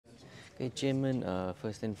Okay, Chairman,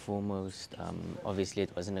 first and foremost, obviously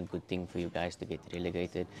it wasn't a good thing for you guys to get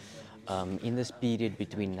relegated. In this period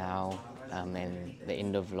between now and the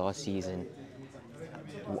end of last season,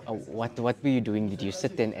 what were you doing? Did you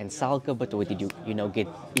sit and sulk a bit, or did you get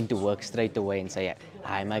into work straight away and say,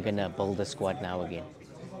 how am I going to build the squad now again?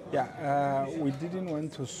 Yeah, we didn't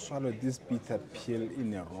want to swallow this bitter pill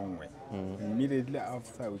in a wrong way. Immediately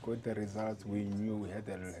after we got the results, we knew we had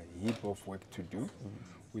a heap of work to do.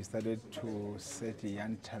 We started to set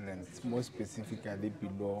young talents, more specifically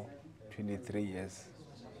below 23 years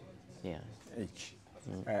age.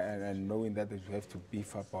 And knowing that we have to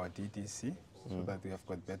beef up our DDC so that we have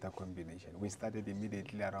got better combination. We started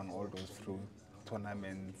immediately around all those through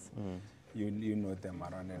tournaments. You know them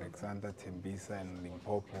around Alexander, Tembisa, and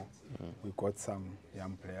Limpopo. We got some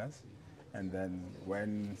young players. And then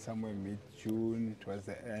when somewhere mid-June, towards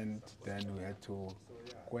the end, then we had to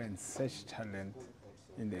go and search talent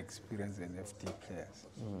in the experienced NFT players.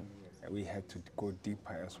 We had to go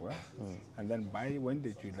deeper as well. And then by when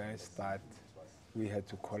the July start, we had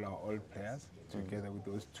to call our old players together with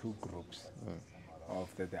those two groups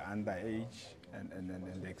of the underage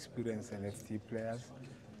and the experienced NFT players.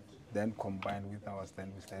 Then combined with ours,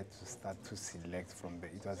 then we started to start to select from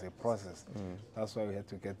there. It was a process. That's why we had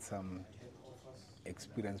to get some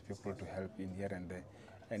experienced people to help in here and there.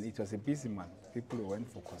 And it was a busy month. People went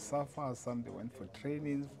for COSAFA, some they went for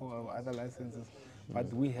trainings for other licenses.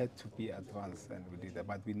 But we had to be advanced and we did that.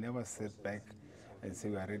 But we never sat back and say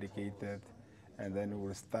we are relegated and then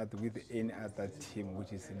we'll start with any other team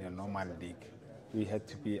which is in a normal league. We had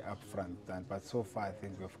to be upfront then. But so far I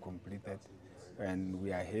think we've completed and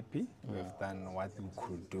we are happy. We've done what we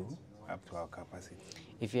could do up to our capacity.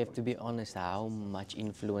 If you have to be honest, how much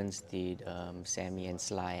influence did Sammy and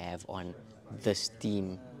Sly have on this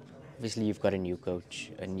team? Obviously, you've got a new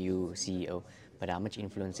coach, a new CEO, but how much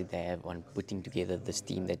influence did they have on putting together this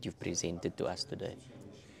team that you've presented to us today?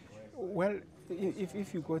 Well,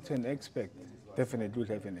 if you go to an expert, definitely will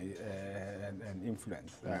have an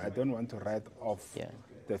influence. I don't want to write off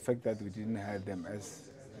the fact that we didn't have them as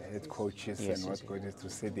head coaches and what coaches to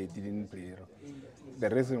say they didn't play. The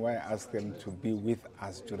reason why I asked them to be with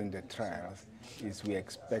us during the trials is we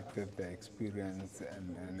expected the experience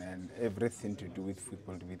and everything to do with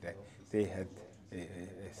football to be there. They had a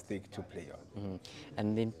stake to play on.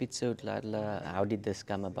 And then Katlego Otladisa, how did this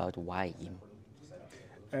come about? Why him?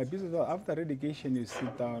 Because after relegation, you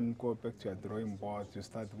sit down, go back to your drawing board, you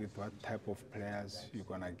start with what type of players you're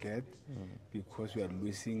going to get because you are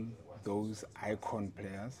losing those icon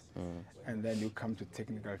players. And then you come to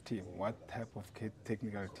technical team. What type of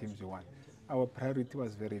technical teams you want? Our priority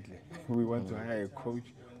was very clear. We want to hire a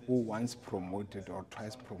coach who once promoted or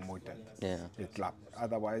twice promoted a club.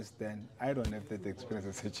 Otherwise, then I don't have that experience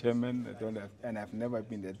as a chairman. I don't have, and I've never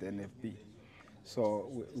been at the NFB.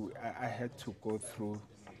 So I had to go through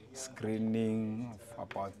screening of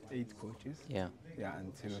about 8 coaches.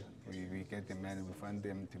 Until we get the man, we find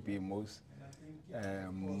them to be more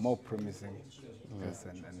promising.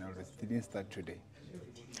 And all this didn't start today.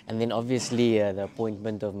 And then obviously the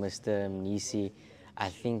appointment of Mr. Mnisi, I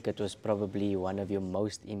think it was probably one of your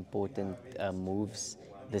most important moves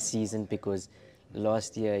this season, because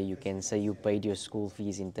last year you can say you paid your school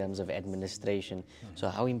fees in terms of administration. So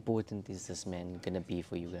how important is this man going to be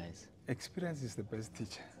for you guys? Experience is the best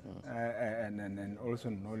teacher, and also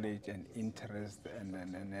knowledge and interest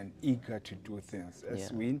and eager to do things.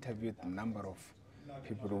 As we interviewed a number of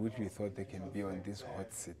people which we thought they can be on this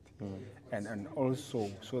hot seat, and also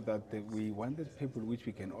so that we wanted people which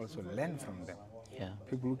we can also learn from them,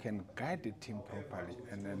 people who can guide the team properly,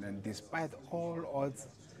 and despite all odds,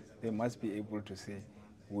 they must be able to say,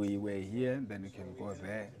 we were here, then we can go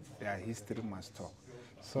there. Their history must talk.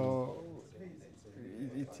 So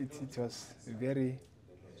it was a very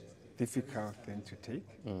difficult thing to take,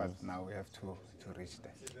 but now we have to reach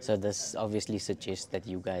there. So this obviously suggests that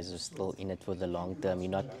you guys are still in it for the long term.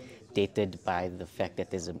 You're not deterred by the fact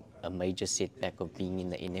that there's a major setback of being in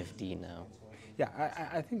the NFD now. Yeah,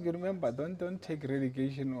 I think, remember, don't take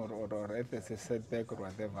relegation or as a setback or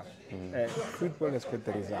whatever. Football has got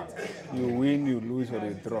the result. You win, you lose, or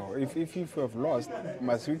you draw. If you have lost,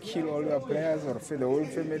 must you kill all your players or the whole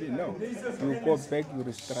family? No. You go back, you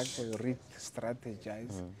restructure, you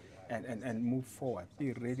re-strategize, and move forward.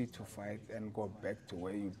 Be ready to fight and go back to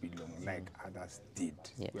where you belong, like others did.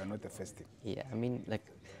 We are not the first team. Yeah, I mean, like,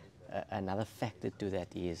 another factor to that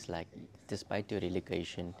is, like, despite your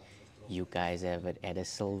relegation, you guys have had a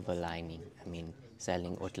silver lining. I mean,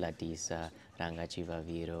 selling Otladisa, Ranga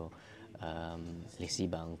Chivaviro,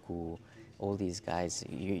 Lesiba Nku, all these guys,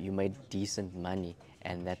 you made decent money,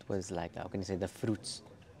 and that was like, how can I say, the fruits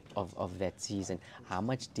of that season. How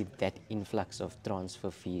much did that influx of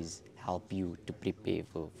transfer fees help you to prepare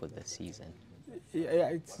for the season? Yeah,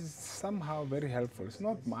 it's somehow very helpful. It's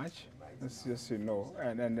not much, as you know.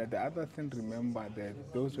 And the other thing, remember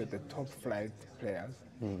that those were the top flight players,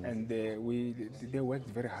 and they worked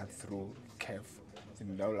very hard through CAF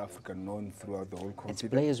in South Africa, known throughout the whole It's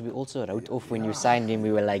continent. players we also wrote off when you signed him.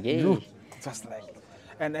 We were like, hey. Just like,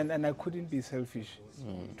 and I couldn't be selfish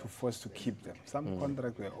to force to keep them. Some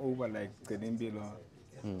contracts were over, like Tenimbilo,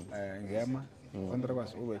 Ngema. Contract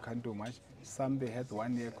was over, can't do much. Some they had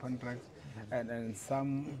 1 year contracts, and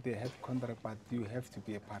some they had contract, but you have to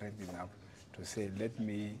be a parent enough to say, let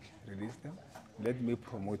me release them, let me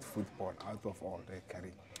promote football out of all their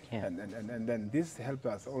career. Yeah. And then this helped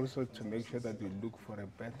us also to make sure that we look for a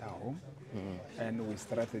better home, and we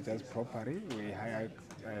strategize properly. We hire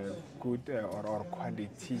good or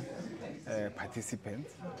quality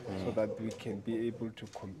participants so that we can be able to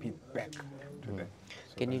compete back to them.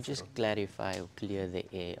 So Can you that's just clarify or clear the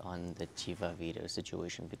air on the Chivaviro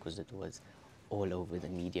situation, because it was all over the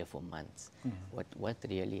media for months? What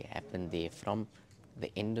really happened there from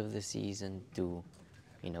the end of the season to,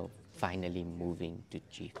 finally moving to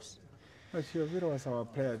Chiefs? Chivaviro was our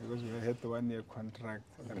player because we had the 1 year contract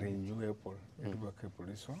renewable, irrevocable.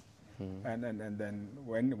 And then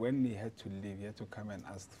when he had to leave, he had to come and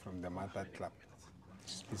ask from the mother club.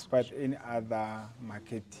 Despite any other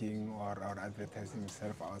marketing or advertising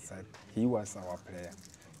himself outside, he was our player.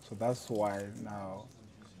 So that's why now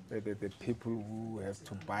the people who have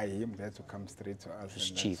to buy him, they have to come straight to us.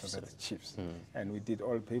 And Chiefs. so that's Chiefs. And we did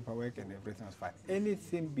all paperwork and everything was fine.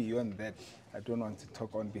 Anything beyond that, I don't want to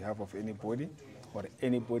talk on behalf of anybody or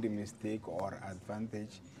anybody mistake or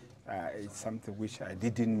advantage. It's something which I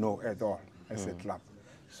didn't know at all as a club.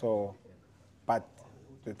 So, but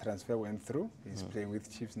the transfer went through. He's playing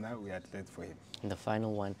with Chiefs now. We are glad for him. And the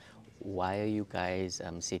final one, why are you guys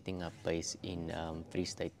setting up base in Free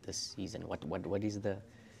State this season? What is the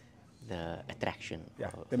attraction?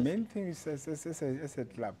 Yeah, the main thing is as a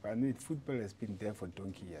club, I mean, football has been there for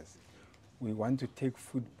donkey years. We want to take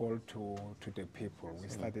football to the people. We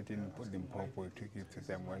started in Limpopo, we took it to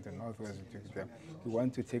them. Went to Northwest, we took it to them. We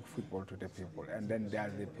want to take football to the people. And then there are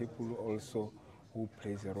the people also who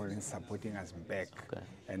plays a role in supporting us back. Okay.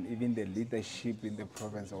 And even the leadership in the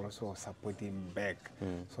province also supporting back.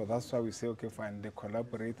 So that's why we say, okay, fine, the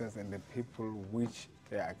collaborators and the people which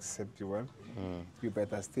they accept you well, you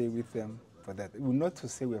better stay with them for that. Not to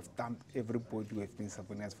say we have dumped everybody who have been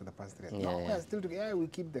supporting us for the past 3 years. No, we are still together. Yeah, we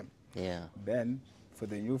keep them. Yeah. Then for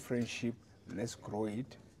the new friendship, let's grow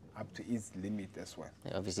it up to its limit as well.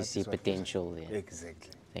 I obviously That see is what we say. potential there.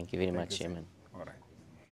 Exactly. Thank you very Thank much, you, sir. Chairman. All right.